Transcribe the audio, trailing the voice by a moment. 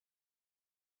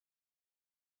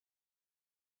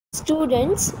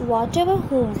Students, whatever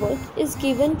homework is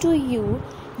given to you,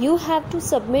 you have to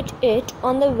submit it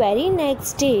on the very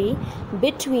next day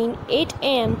between 8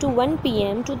 am to 1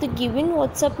 pm to the given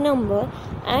WhatsApp number,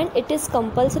 and it is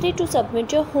compulsory to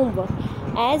submit your homework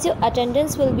as your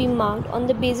attendance will be marked on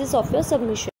the basis of your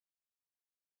submission.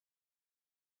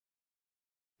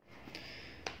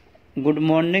 Good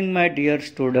morning, my dear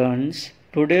students.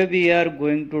 Today we are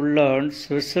going to learn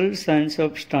Social Science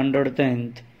of Standard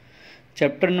 10th.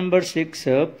 Chapter number 6,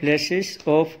 Places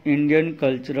of Indian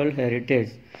Cultural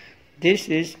Heritage. This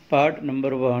is part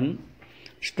number 1.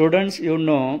 Students, you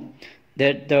know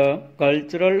that the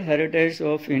cultural heritage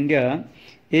of India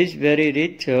is very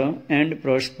rich and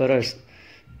prosperous.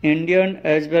 Indian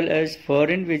as well as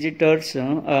foreign visitors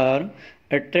are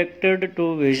attracted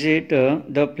to visit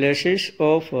the places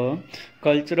of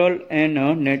cultural and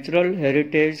natural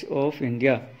heritage of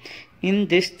India. In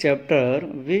this chapter,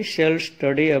 we shall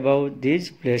study about these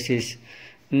places.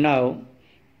 Now,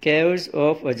 caves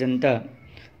of Ajanta.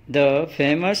 The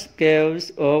famous caves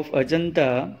of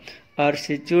Ajanta are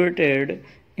situated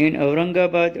in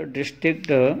Aurangabad district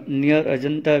near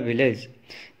Ajanta village.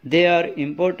 They are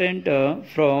important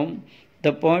from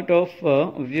the point of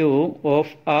view of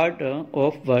art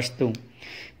of Vastu.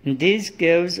 These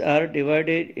caves are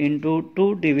divided into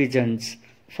two divisions.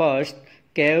 First,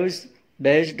 caves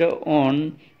based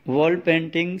on wall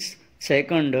paintings.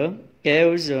 Second,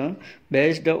 caves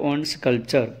based on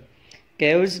sculpture.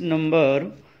 Caves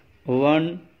number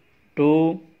 1,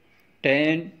 2,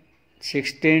 10,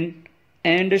 16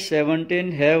 and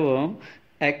 17 have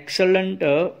excellent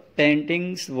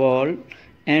paintings wall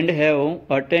and have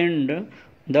attained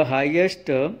the highest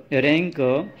rank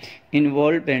in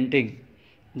wall painting.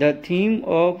 The theme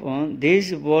of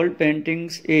these wall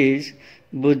paintings is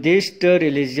Buddhist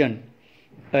religion.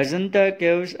 Ajanta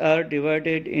caves are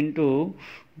divided into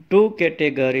two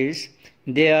categories.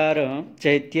 They are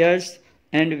Chaityas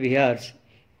and Vihars.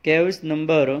 Caves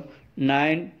number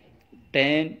 9,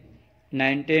 10,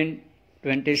 19,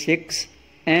 26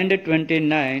 and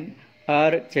 29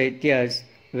 are Chaityas,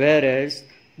 whereas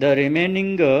the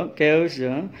remaining caves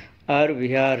are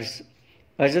Vihars.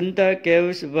 Ajanta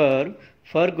caves were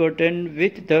forgotten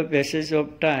with the passage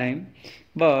of time,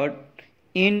 but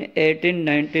in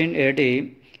 1819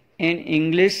 AD, an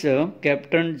English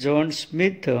Captain John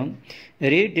Smith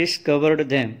rediscovered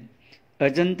them.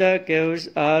 Ajanta caves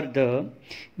are the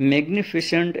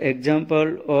magnificent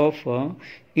example of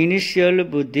initial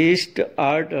Buddhist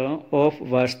art of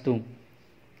Vastu,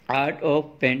 art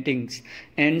of paintings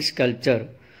and sculpture.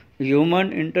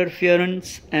 Human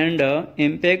interference and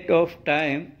impact of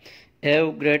time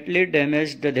have greatly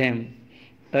damaged them.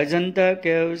 Ajanta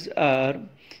caves are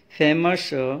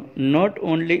famous not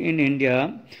only in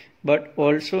India but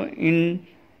also in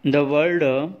the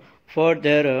world for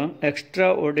their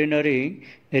extraordinary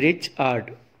rich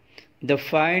art. The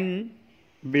fine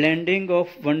blending of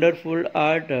wonderful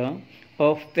art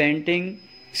of painting,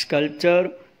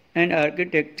 sculpture and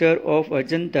architecture of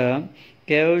Ajanta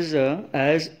caves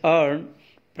has earned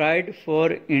pride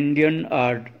for Indian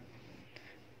art.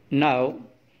 Now,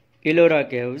 Ellora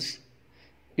caves.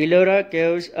 Ellora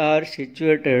caves are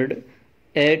situated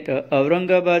at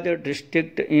Aurangabad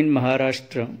district in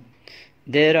Maharashtra.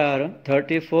 There are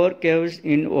 34 caves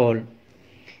in all.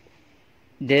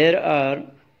 There are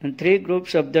three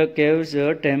groups of the caves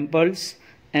temples,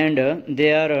 and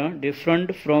they are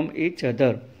different from each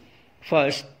other.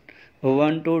 First,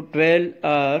 1 to 12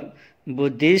 are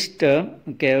Buddhist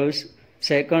caves.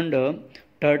 Second,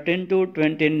 13 to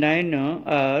 29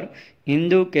 are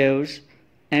Hindu caves.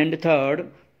 And third,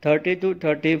 30 to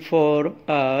 34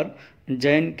 are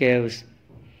Jain caves.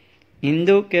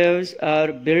 Hindu caves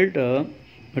are built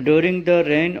during the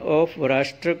reign of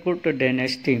Rashtrakuta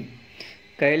dynasty.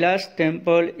 Kailash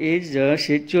temple is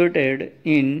situated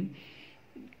in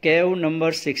cave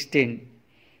number 16.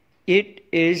 It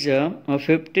is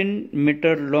 15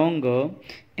 meter long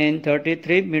and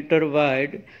 33 meter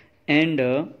wide and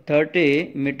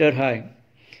 30 meter high.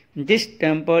 This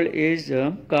temple is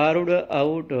carved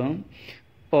out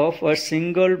of a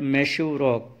single massive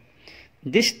rock.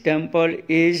 This temple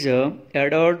is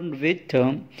adorned with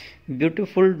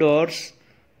beautiful doors,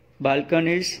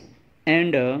 balconies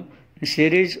and a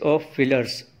series of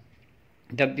pillars.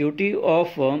 The beauty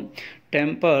of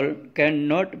temple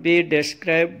cannot be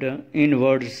described in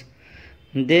words.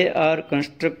 They are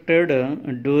constructed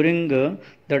during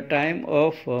the time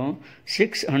of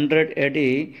 600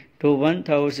 AD to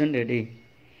 1000 AD.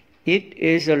 It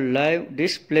is a live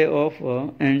display of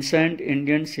ancient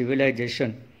Indian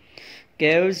civilization.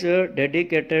 Caves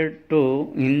dedicated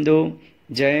to Hindu,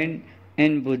 Jain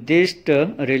and Buddhist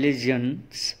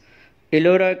religions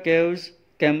Ellora Caves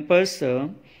campus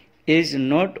is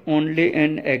not only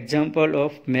an example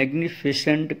of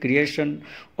magnificent creation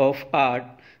of art,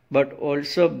 but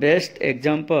also best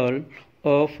example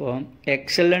of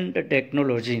excellent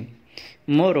technology.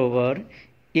 Moreover,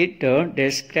 it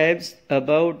describes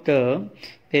about the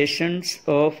patience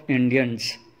of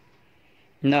Indians.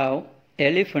 Now,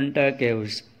 Elephanta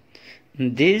Caves.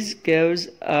 These caves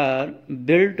are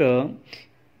built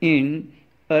in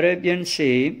Arabian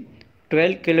Sea,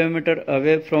 12 km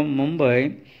away from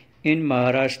Mumbai in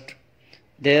Maharashtra.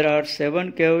 There are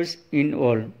 7 caves in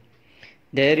all.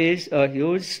 There is a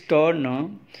huge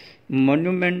stone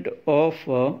monument of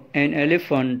an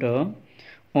elephant.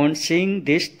 On seeing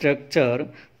this structure,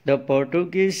 the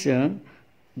Portuguese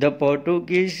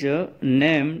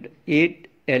named it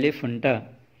Elephanta.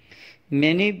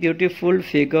 Many beautiful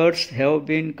figures have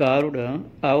been carved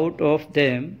out of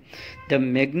them. The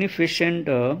magnificent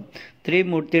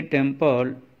Trimurti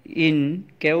temple in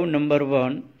cave number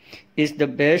 1 is the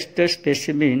best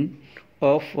specimen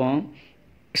of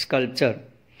sculpture.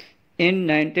 In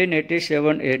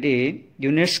 1987 AD,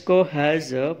 UNESCO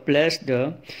has placed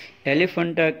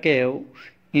Elephanta Cave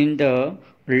in the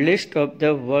list of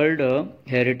the World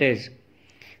Heritage.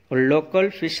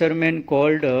 Local fishermen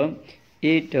called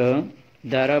it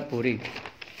Darapuri.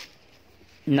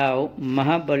 Now,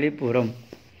 Mahabalipuram.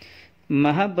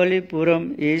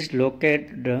 Mahabalipuram is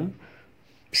located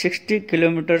 60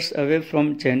 kilometers away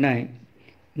from Chennai.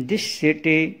 This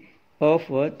city of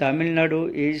Tamil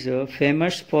Nadu is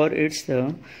famous for its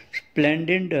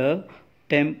splendid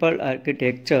temple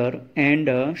architecture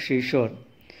and seashore.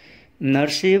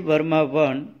 Narsi Varma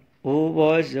I, who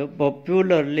was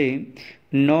popularly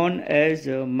known as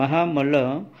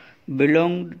Mahamalla,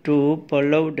 belonged to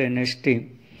Pallav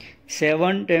dynasty.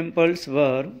 7 temples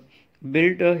were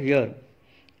built here.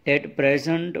 At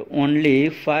present, only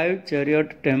 5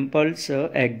 chariot temples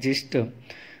exist.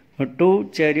 2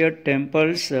 chariot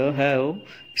temples have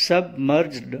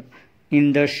submerged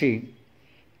in the sea.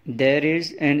 There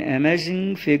is an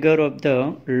amazing figure of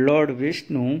the Lord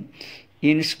Vishnu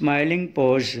in smiling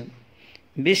pose.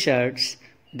 Besides,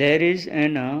 there is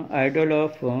an idol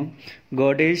of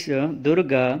goddess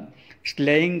Durga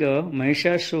slaying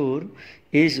Mahishasur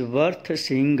is worth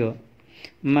seeing.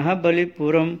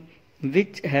 Mahabalipuram,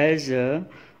 which has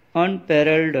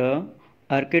unparalleled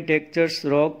architecture's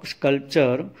rock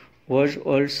sculpture, was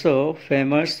also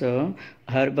famous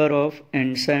harbor of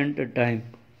ancient time.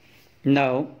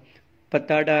 Now,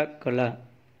 Patada Kala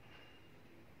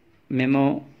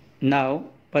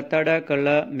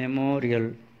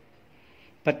Memorial.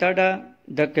 Patada,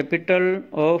 the capital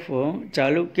of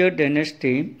Chalukya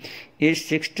dynasty, is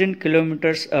 16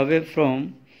 kilometers away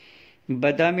from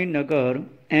Badami Nagar,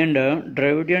 and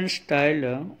Dravidian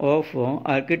style of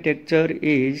architecture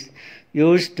is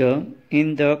used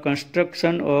in the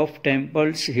construction of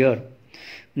temples here.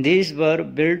 These were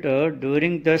built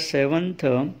during the 7th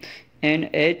and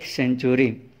 8th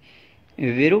century.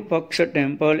 Virupaksha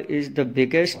temple is the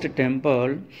biggest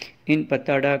temple in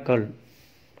Patadakal.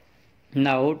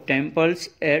 Now, temples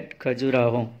at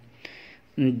Khajuraho.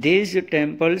 These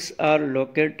temples are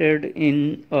located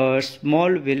in a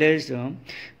small village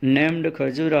named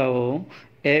Khajuraho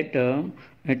at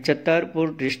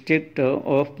Chhatarpur district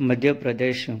of Madhya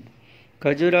Pradesh.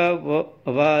 Khajuraho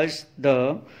was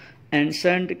the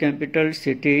ancient capital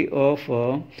city of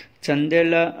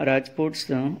Chandela Rajputs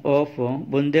of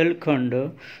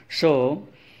Bundelkhand. So,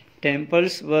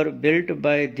 temples were built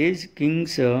by these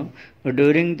kings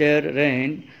during their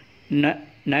reign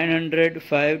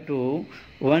 905 to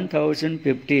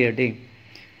 1050 AD.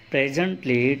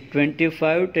 Presently,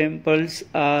 25 temples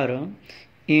are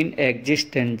in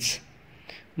existence.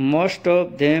 Most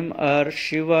of them are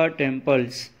Shiva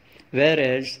temples,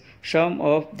 whereas some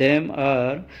of them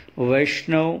are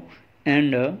Vaishnav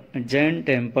and Jain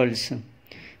temples.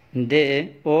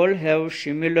 They all have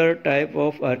similar type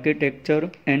of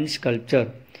architecture and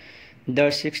sculpture.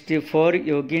 The 64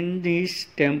 Yoginis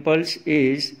temples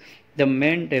is the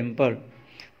main temple.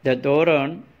 The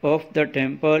Toran of the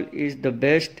temple is the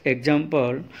best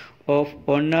example of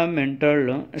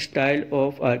ornamental style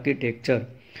of architecture.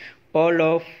 All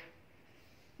of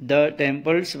the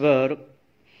temples were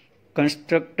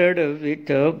constructed with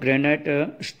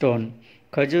granite stone.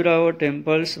 Khajuraho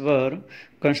temples were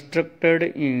constructed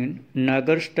in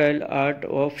Nagar style art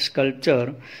of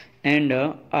sculpture and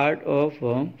art of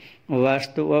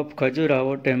Vastu of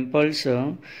Khajuraho temples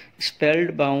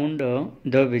spellbound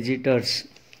the visitors.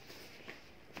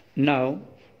 Now,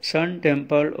 Sun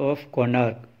Temple of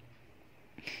Konark.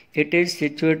 It is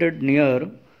situated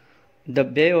near the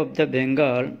Bay of the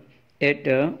Bengal at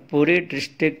Puri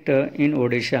district in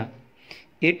Odisha.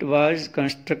 It was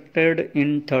constructed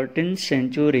in 13th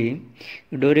century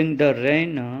during the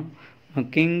reign of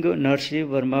King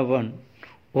Narasimhavarma I,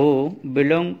 who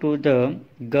belonged to the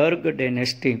Garg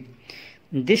dynasty.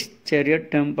 This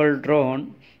chariot temple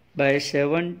drawn by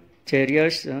seven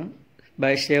chariots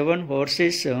by seven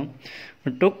horses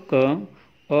took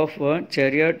of a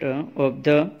chariot of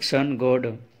the sun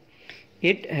god.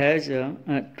 It has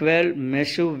 12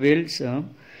 massive wheels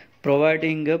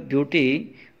providing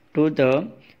beauty to the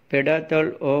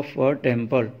pedestal of a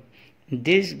temple.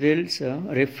 These wheels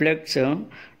reflect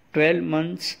 12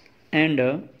 months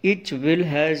and each wheel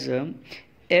has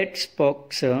 8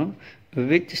 spokes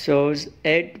which shows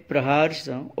 8 prahars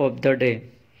of the day.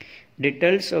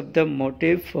 Details of the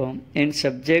motif and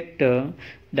subject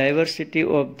diversity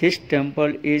of this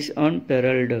temple is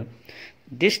unparalleled.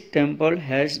 This temple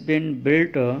has been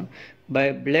built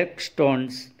by black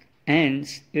stones,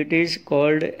 hence it is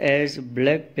called as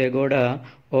Black Pagoda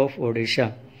of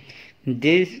Odisha.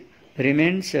 This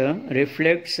remains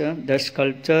reflects the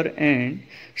sculpture and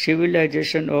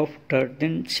civilization of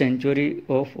 13th century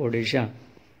of Odisha.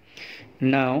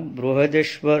 Now,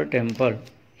 Brihadeshwar Temple.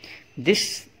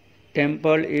 This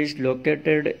temple is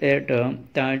located at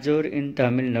Tanjore in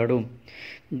Tamil Nadu.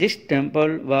 This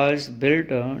temple was built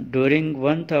during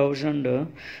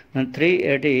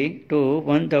 1380 to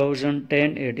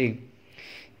 1010 AD.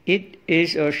 It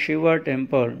is a Shiva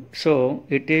temple, so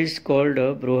it is called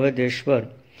Brihadeshwar.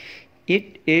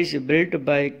 It is built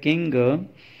by King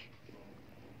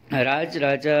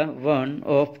Rajaraja I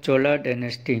of Chola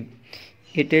dynasty.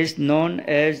 It is known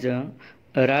as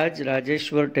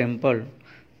Rajrajeshwar temple.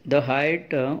 The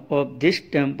height of this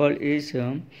temple is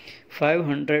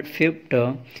 500 feet.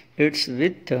 Its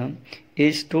width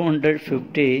is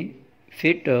 250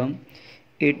 feet.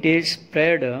 It is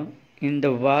spread in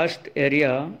the vast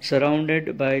area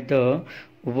surrounded by the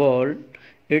wall.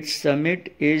 Its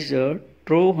summit is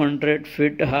 200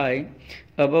 feet high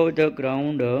above the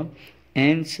ground.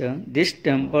 Hence, this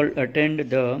temple attained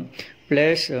the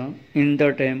place in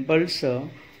the temples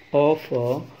of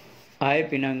high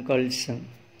pinnacles.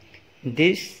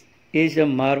 This is a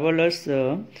marvelous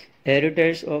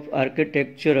heritage of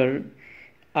architectural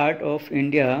art of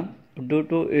India due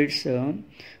to its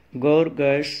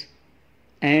gorgeous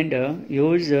and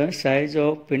huge size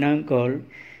of pinnacle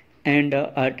and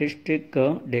artistic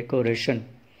decoration.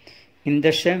 In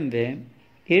the same way,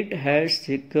 it has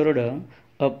secured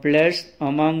a place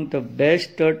among the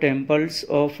best temples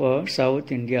of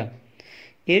South India.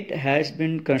 It has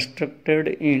been constructed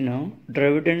in a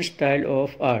Dravidian style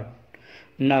of art.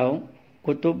 Now,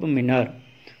 Qutub Minar.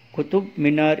 Qutub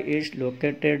Minar is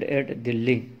located at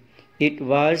Delhi. It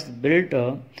was built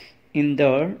in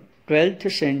the 12th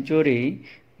century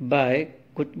by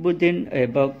Qutbuddin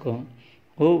Aibak,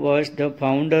 who was the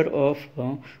founder of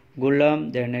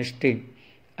Ghulam dynasty.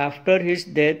 After his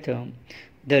death,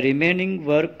 the remaining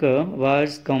work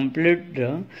was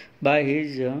completed by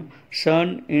his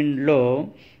son-in-law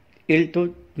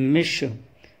Iltutmish.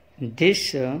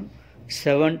 This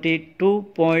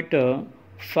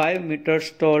 72.5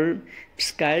 meters tall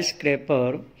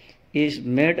skyscraper is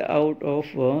made out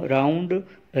of round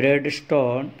red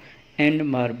stone and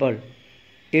marble.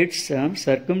 Its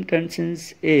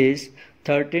circumference is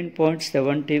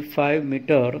 13.75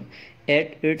 meter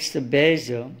at its base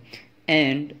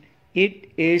and it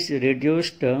is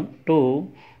reduced to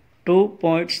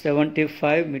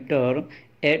 2.75 meter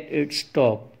at its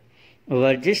top.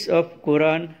 Verses of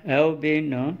Quran have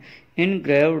been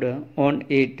engraved on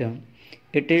it.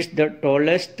 It is the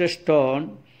tallest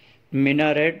stone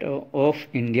minaret of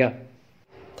India.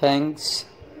 Thanks.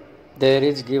 There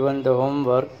is given the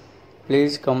homework.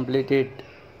 Please complete it.